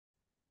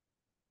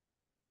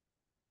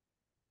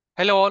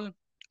Hello all,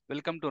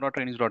 welcome to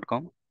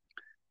rawtrainings.com.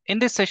 In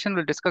this session,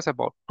 we'll discuss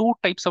about two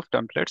types of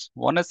templates.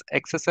 One is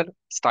XSL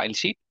style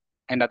sheet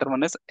and other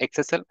one is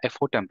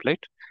XSL-FO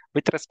template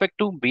with respect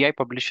to BI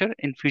Publisher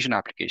in Fusion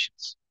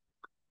applications.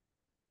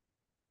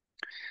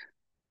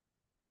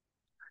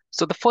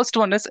 So the first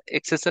one is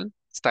XSL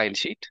style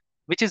sheet,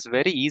 which is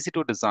very easy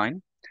to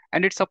design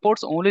and it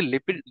supports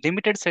only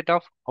limited set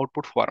of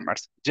output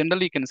formats.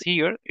 Generally, you can see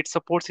here, it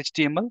supports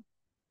HTML,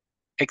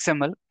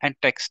 XML and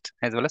text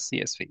as well as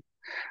CSV.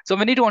 So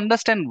we need to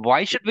understand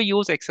why should we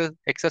use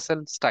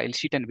XSL style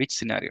sheet and which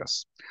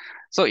scenarios.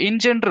 So in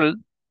general,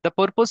 the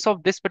purpose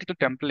of this particular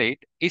template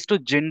is to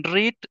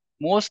generate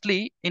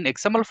mostly in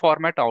XML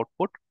format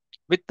output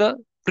with the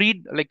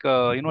pre with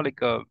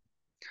a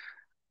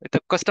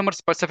customer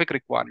specific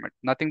requirement.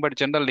 Nothing but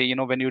generally,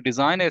 when you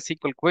design a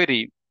SQL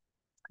query,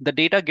 the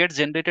data gets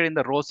generated in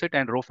the row set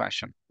and row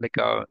fashion.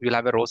 You'll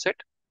have a row set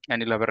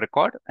and you'll have a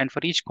record, and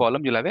for each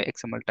column you'll have a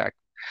XML tag.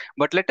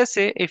 But let us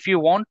say if you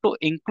want to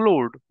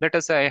include, let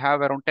us say I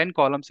have around 10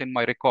 columns in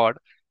my record,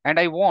 and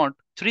I want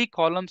 3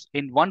 columns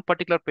in one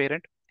particular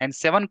parent and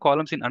 7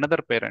 columns in another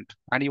parent,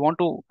 and you want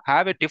to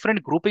have a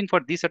different grouping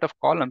for these set of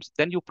columns,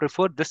 then you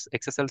prefer this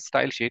XSL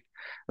style sheet,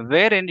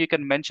 wherein you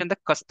can mention the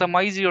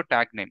customize your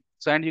tag name.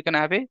 So and you can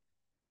have a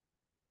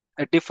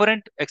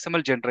different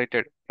XML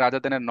generated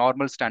rather than a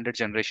normal standard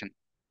generation.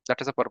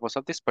 That is the purpose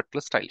of this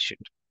particular style sheet.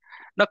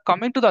 Now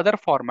coming to the other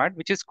format,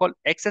 which is called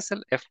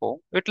XSL-FO,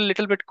 it's a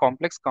little bit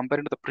complex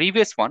compared to the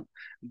previous one,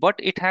 but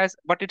it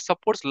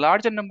supports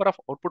larger number of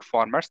output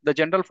formats. The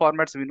general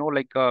formats we know,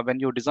 when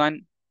you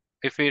design,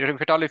 if you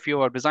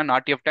design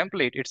RTF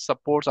template, it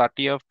supports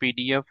RTF,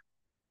 PDF,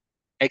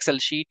 Excel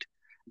sheet,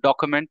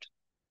 document,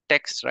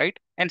 text, right?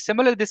 And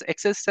similarly, this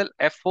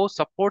XSL-FO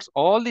supports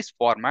all these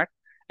format.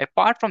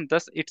 Apart from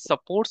this, it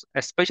supports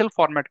a special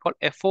format called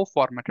FO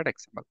formatted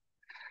XML.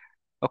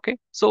 Okay,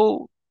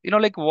 so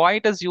like why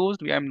it is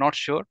used, I'm not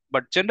sure,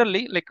 but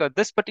generally,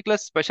 this particular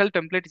special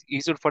template is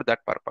used for that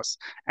purpose.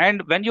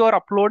 And when you are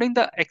uploading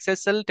the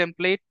XSL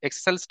template,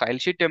 XSL style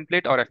sheet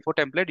template or FO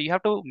template, you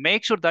have to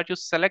make sure that you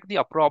select the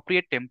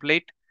appropriate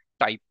template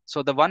type.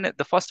 So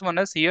the first one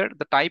is here,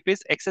 the type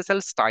is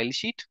XSL style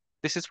sheet.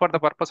 This is for the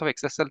purpose of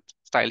XSL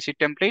style sheet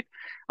template.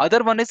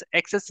 Other one is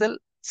XSL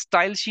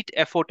style sheet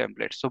FO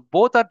template. So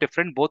both are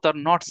different, both are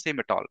not same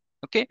at all.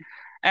 Okay.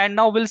 And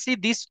now we'll see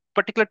these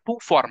particular two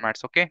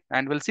formats, okay?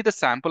 And we'll see the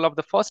sample of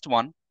the first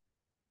one,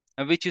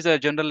 which is a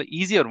generally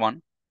easier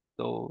one.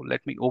 So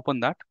let me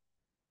open that.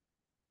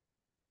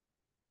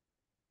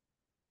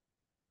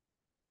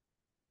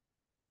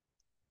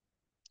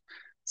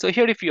 So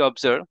here, if you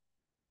observe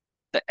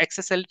the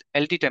XSL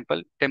LT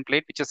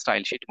template, which is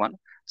style sheet one.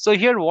 So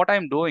here, what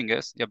I'm doing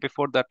is, yeah,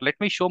 before that, let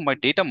me show my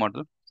data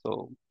model.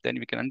 So then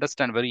we can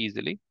understand very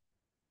easily.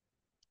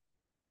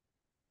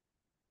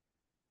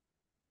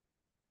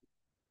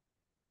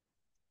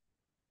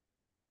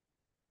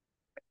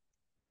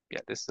 Yeah,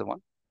 this is the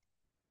one.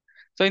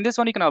 So in this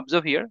one, you can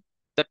observe here,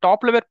 the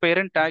top level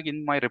parent tag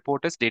in my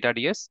report is data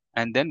DS,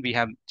 and then we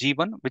have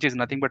G1, which is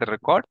nothing but a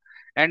record.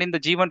 And in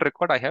the G1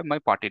 record, I have my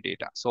party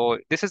data. So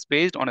this is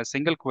based on a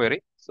single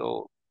query.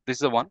 So this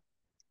is the one.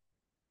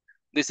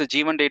 This is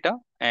G1 data,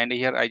 and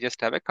here I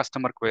just have a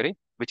customer query,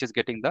 which is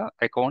getting the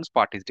accounts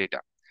parties data.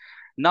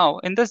 Now,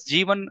 in this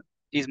G1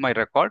 is my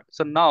record.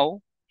 So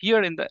now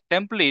here in the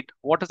template,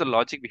 what is the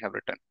logic we have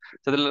written?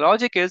 So the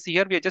logic is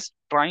here we are just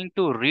trying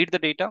to read the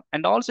data,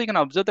 and also you can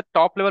observe the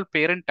top level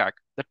parent tag.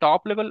 The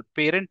top level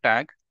parent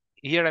tag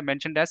here I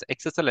mentioned as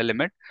XSL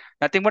element.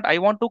 Nothing but I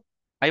want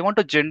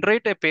to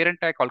generate a parent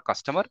tag called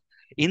customer.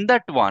 In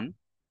that one,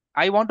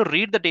 I want to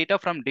read the data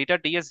from data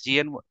DS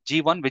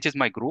G1, which is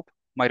my group,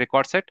 my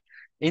record set.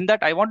 In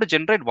that, I want to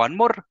generate one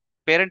more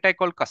parent tag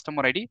called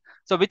customer ID.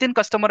 So within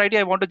customer ID,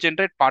 I want to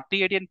generate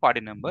party ID and party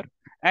number.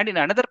 And in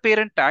another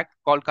parent tag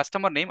called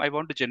customer name, I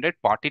want to generate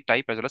party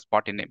type as well as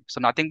party name.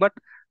 So nothing but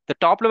the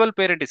top level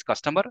parent is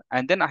customer,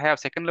 and then I have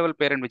second level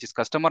parent, which is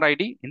customer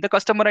ID. In the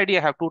customer ID,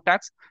 I have two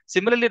tags.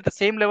 Similarly, at the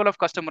same level of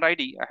customer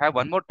ID, I have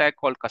one more tag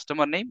called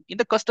customer name. In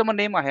the customer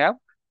name, I have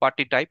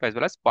party type as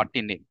well as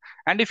party name.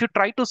 And if you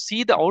try to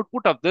see the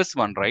output of this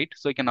one, right?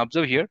 So you can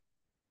observe here,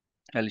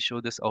 I'll show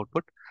this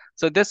output.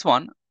 So this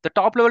one, the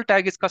top level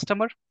tag is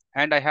customer,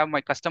 and I have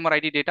my customer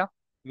ID data,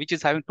 which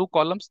is having 2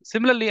 columns.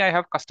 Similarly, I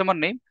have customer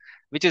name,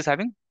 which is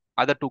having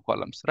other 2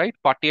 columns, right?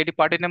 Party ID,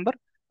 party number,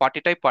 party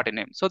type, party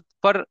name. So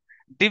for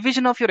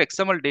division of your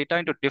XML data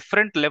into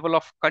different level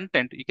of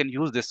content, you can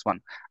use this one.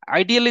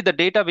 Ideally, the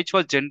data which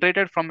was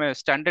generated from a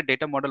standard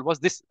data model was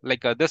this,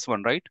 this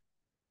one, right?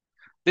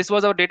 This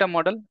was our data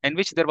model in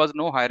which there was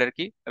no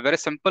hierarchy, a very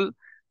simple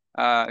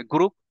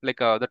group,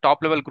 the top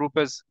level group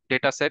is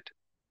data set,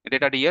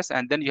 data DS,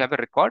 and then you have a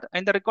record,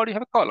 and the record you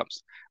have a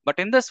columns. But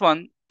in this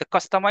one, the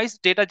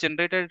customized data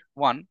generated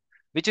one,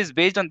 which is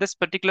based on this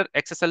particular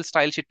XSL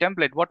style sheet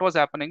template, what was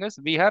happening is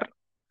we are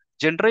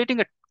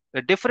generating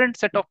a different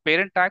set of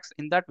parent tags.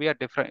 In that we are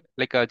different,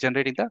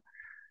 generating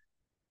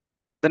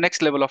the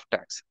next level of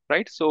tags,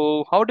 right?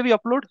 So how do we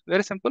upload?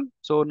 Very simple.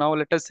 So now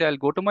let us say I'll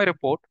go to my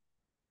report,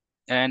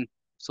 and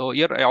So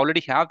here I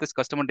already have this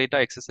customer data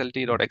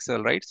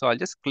XSLT.xl, right? So I'll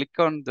just click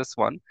on this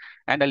one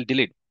and I'll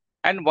delete.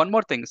 And one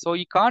more thing. So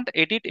you can't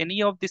edit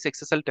any of these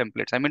XSL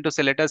templates. I mean to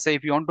say, let us say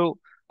if you want to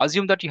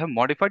assume that you have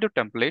modified your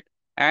template,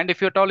 and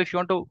if you're at all, if you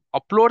want to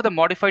upload the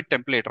modified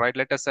template, right?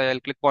 Let us say I'll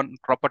click on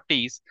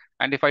properties.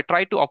 And if I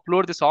try to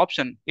upload this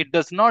option, it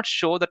does not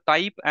show the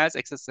type as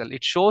XSL.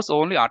 It shows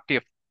only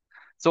RTF.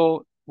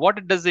 So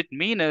what does it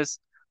mean is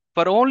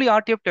for only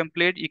RTF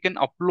template, you can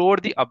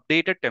upload the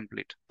updated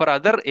template. For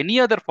other any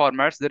other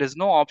formats, there is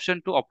no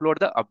option to upload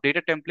the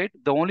updated template.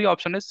 The only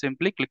option is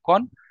simply click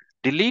on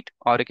delete,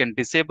 or you can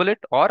disable it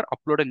or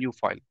upload a new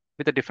file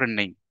with a different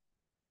name.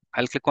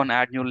 I'll click on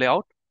add new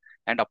layout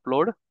and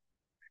upload.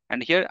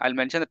 And here I'll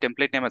mention the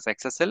template name as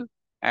XSL.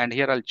 And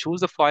here I'll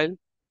choose the file.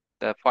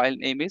 The file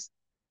name is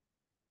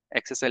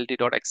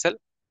xslt.xl.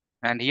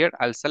 And here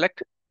I'll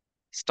select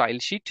style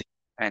sheet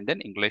and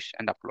then English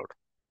and upload.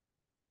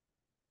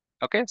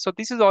 Okay, so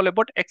this is all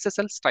about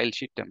XSL style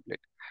sheet template.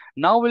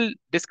 Now we'll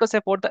discuss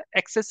about the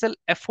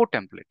XSL-FO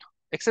template.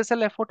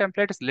 XSL-FO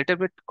template is a little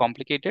bit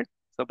complicated,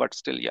 so but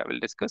still, yeah,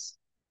 we'll discuss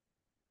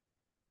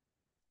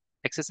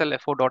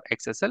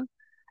XSL-FO.xsl.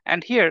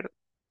 And here,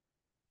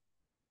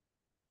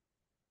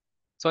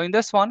 so in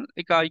this one,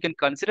 you can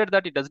consider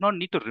that it does not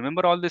need to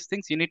remember all these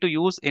things. You need to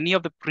use any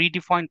of the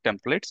predefined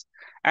templates.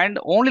 And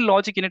only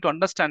logic you need to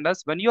understand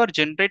is when you are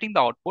generating the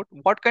output,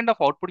 what kind of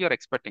output you're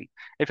expecting.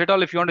 If at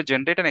all, if you want to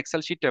generate an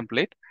Excel sheet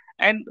template,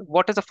 and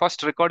what is the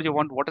first record you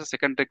want, what is the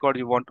second record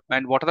you want,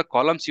 and what are the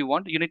columns you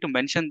want, you need to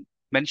mention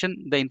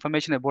the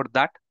information about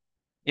that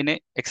in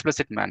a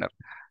explicit manner.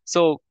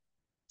 So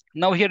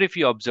now here, if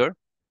you observe,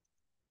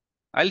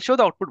 I'll show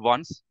the output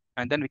once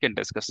and then we can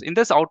discuss. In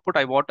this output,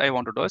 what I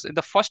want to do is in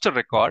the first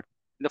record,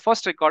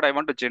 I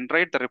want to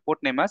generate the report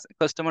name as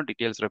customer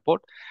details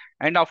report.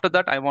 And after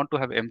that, I want to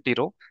have empty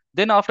row.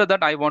 Then after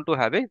that, I want to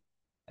have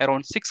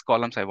around 6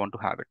 columns. I want to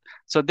have it.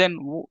 So then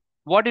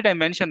what did I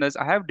mention is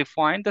I have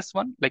defined this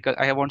one, like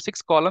I have on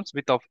 6 columns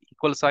with of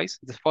equal size,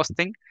 the first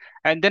thing.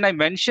 And then I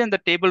mentioned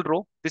the table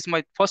row. This is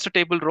my first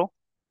table row,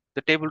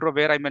 the table row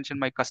where I mentioned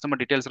my customer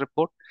details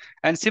report.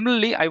 And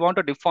similarly, I want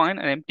to define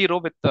an empty row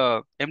with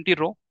the empty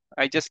row.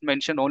 I just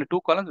mentioned only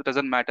 2 columns. It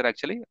doesn't matter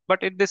actually, but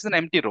this is an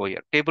empty row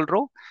here, table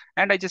row,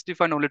 and I just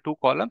define only 2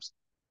 columns.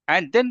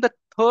 And then the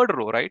third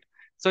row, right?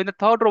 So in the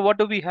third row, what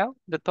do we have?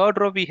 The third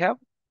row we have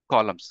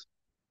columns.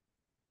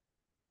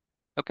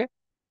 Okay.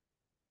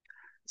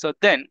 So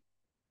then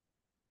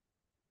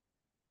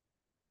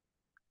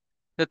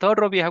the third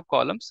row we have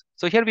columns.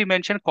 So here we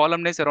mentioned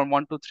column names around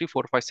 1, 2, 3,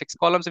 4, 5, 6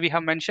 columns we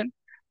have mentioned.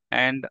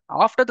 And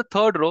after the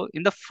third row,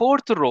 in the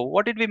fourth row,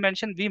 what did we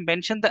mention? We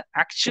mentioned the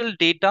actual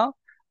data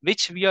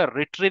which we are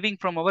retrieving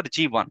from our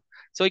G1.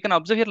 So you can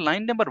observe here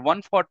line number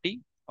 140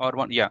 or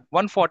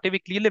 140, we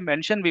clearly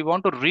mentioned we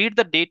want to read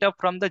the data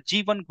from the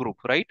G1 group,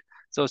 right?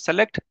 So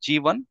select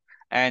G1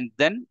 and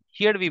then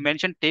here we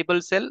mentioned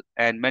table cell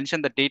and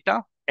mention the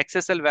data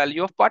XSL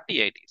value of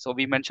party ID. So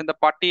we mentioned the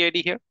party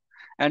ID here.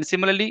 And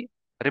similarly,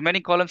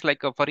 remaining columns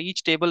like for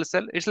each table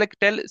cell, it's like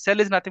cell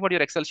is nothing but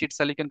your Excel sheet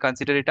cell, you can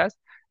consider it as.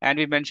 And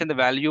we mention the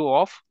value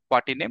of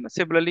party name.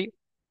 Similarly,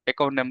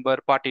 account number,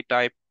 party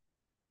type,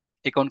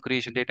 account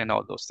creation date, and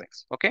all those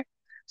things. Okay.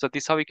 So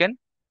this is how we can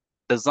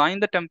design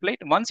the template.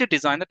 Once you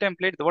design the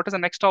template, what is the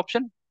next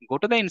option? Go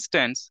to the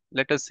instance.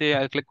 Let us say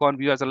I'll click on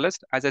view as a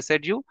list. As I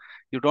said, you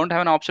don't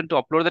have an option to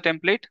upload the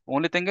template.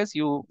 Only thing is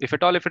if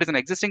at all, if it is an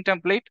existing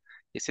template,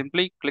 you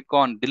simply click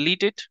on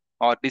delete it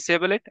or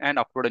disable it and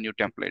upload a new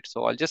template.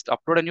 So I'll just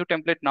upload a new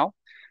template now.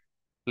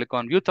 Click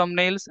on view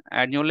thumbnails,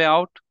 add new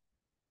layout,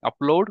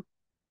 upload.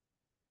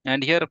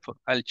 And here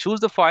I'll choose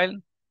the file.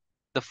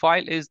 The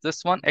file is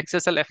this one,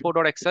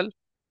 XSL-FO.xl.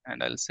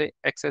 And I'll say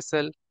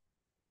XSL-FO.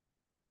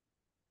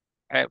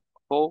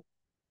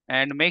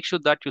 And make sure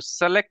that you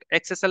select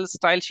XSL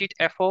style sheet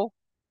FO,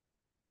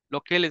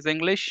 local is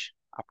English,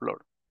 upload.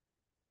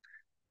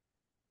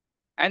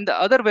 And the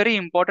other very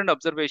important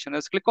observation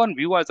is click on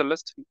view as a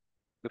list.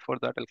 Before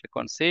that, I'll click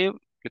on save,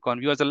 click on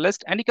view as a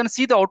list, and you can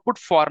see the output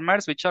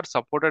formats which are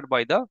supported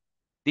by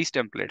these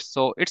templates.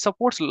 So it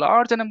supports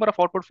large number of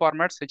output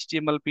formats: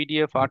 HTML,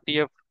 PDF,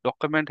 RTF,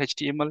 document,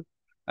 HTML,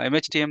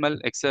 MHTML,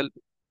 Excel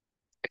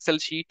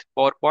sheet,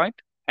 PowerPoint,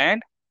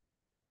 and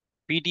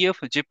PDF,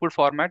 zip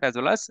format, as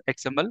well as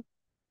XML,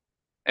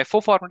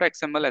 FO format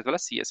XML, as well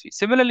as CSV.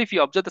 Similarly, if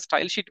you observe the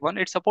style sheet one,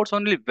 it supports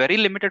only very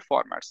limited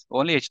formats,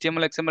 only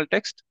HTML, XML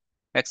text,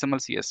 XML,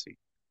 CSV.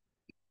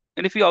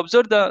 And if you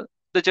observe the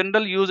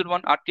general used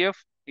one, RTF,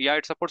 yeah,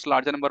 it supports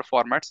larger number of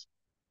formats,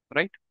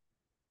 right?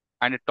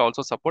 And it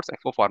also supports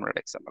FO format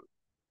XML.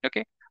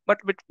 Okay, but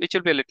which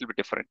will be a little bit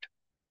different.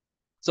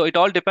 So it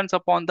all depends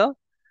upon the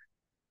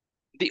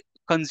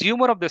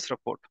consumer of this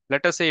report.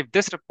 Let us say if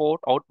this report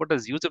output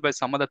is used by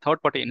some other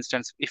third party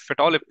instance, if at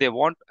all, if they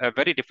want a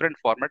very different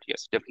format,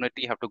 yes,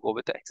 definitely have to go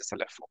with the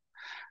XSL-FO.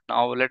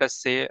 Now let us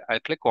say I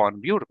click on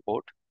view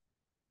report.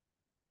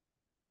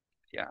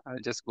 Yeah, I'll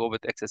just go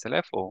with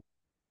XSL-FO,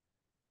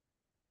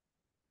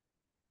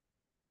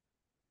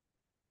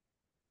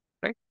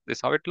 right? This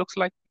is how it looks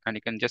like. And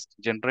you can just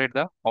generate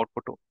the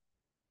output to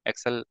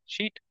Excel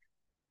sheet.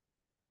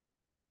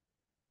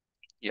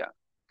 Yeah,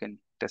 can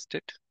test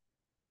it.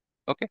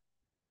 Okay.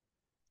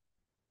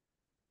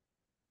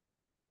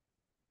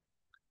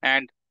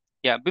 And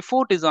yeah,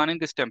 before designing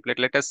this template,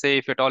 let us say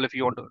if at all, if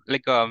you want to,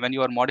 like when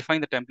you are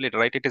modifying the template,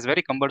 right, it is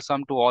very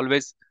cumbersome to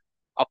always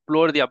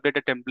upload the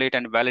updated template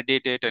and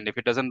validate it. And if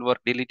it doesn't work,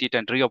 delete it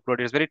and re-upload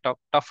it. It's very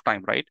tough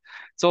time, right?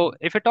 So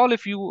if at all,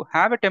 if you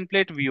have a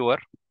template viewer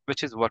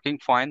which is working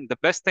fine, the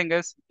best thing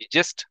is you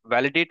just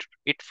validate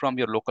it from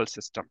your local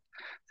system.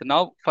 So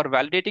now for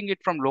validating it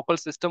from local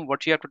system,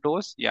 what you have to do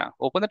is, yeah,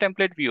 open the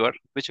template viewer,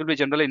 which will be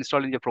generally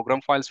installed in your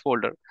program files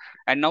folder.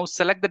 And now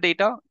select the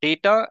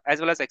data as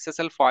well as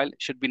XSL file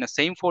should be in the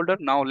same folder.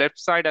 Now left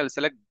side, I'll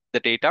select the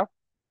data,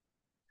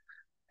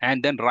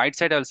 and then right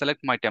side I'll select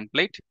my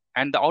template,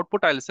 and the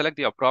output I'll select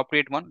the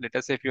appropriate one. Let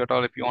us say if you at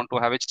all, if you want to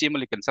have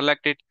HTML, you can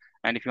select it,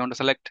 and if you want to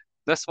select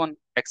this one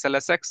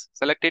XLSX,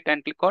 select it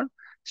and click on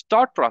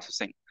start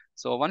processing.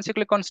 So once you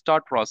click on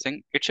start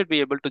processing, it should be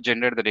able to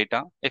generate the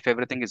data if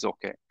everything is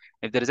okay.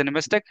 If there is any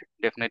mistake,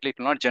 definitely it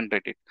will not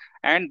generate it.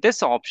 And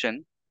this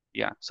option,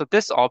 yeah, so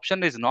this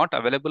option is not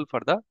available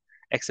for the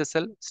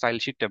XSL style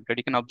sheet template.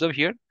 You can observe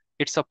here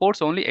it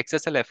supports only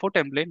XSL-FO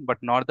template but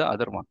not the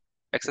other one.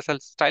 XSL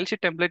style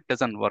sheet template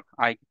doesn't work.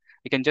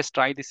 You can just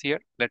try this here.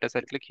 Let us,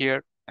 I'll click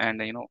here,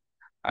 and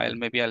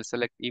I'll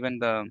select even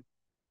the,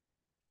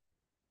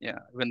 yeah,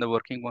 even the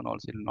working one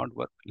also will not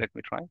work. Let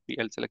me try.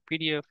 I'll select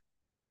PDF,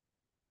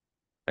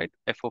 right?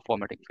 FO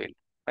formatting failed,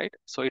 right?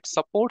 So it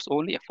supports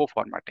only FO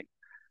formatting.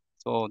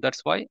 So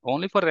that's why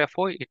only for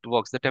FO it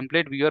works. The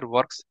template viewer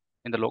works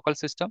in the local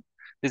system.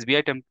 This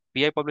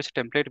BI published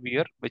template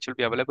viewer, which will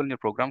be available in your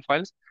program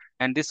files,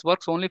 and this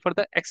works only for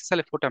the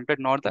XSL-FO template,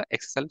 not the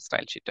XSL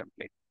style sheet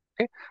template.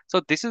 Okay,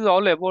 so this is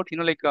all about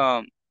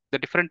the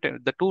different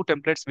the two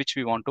templates which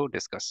we want to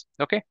discuss.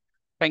 Okay,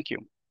 thank you.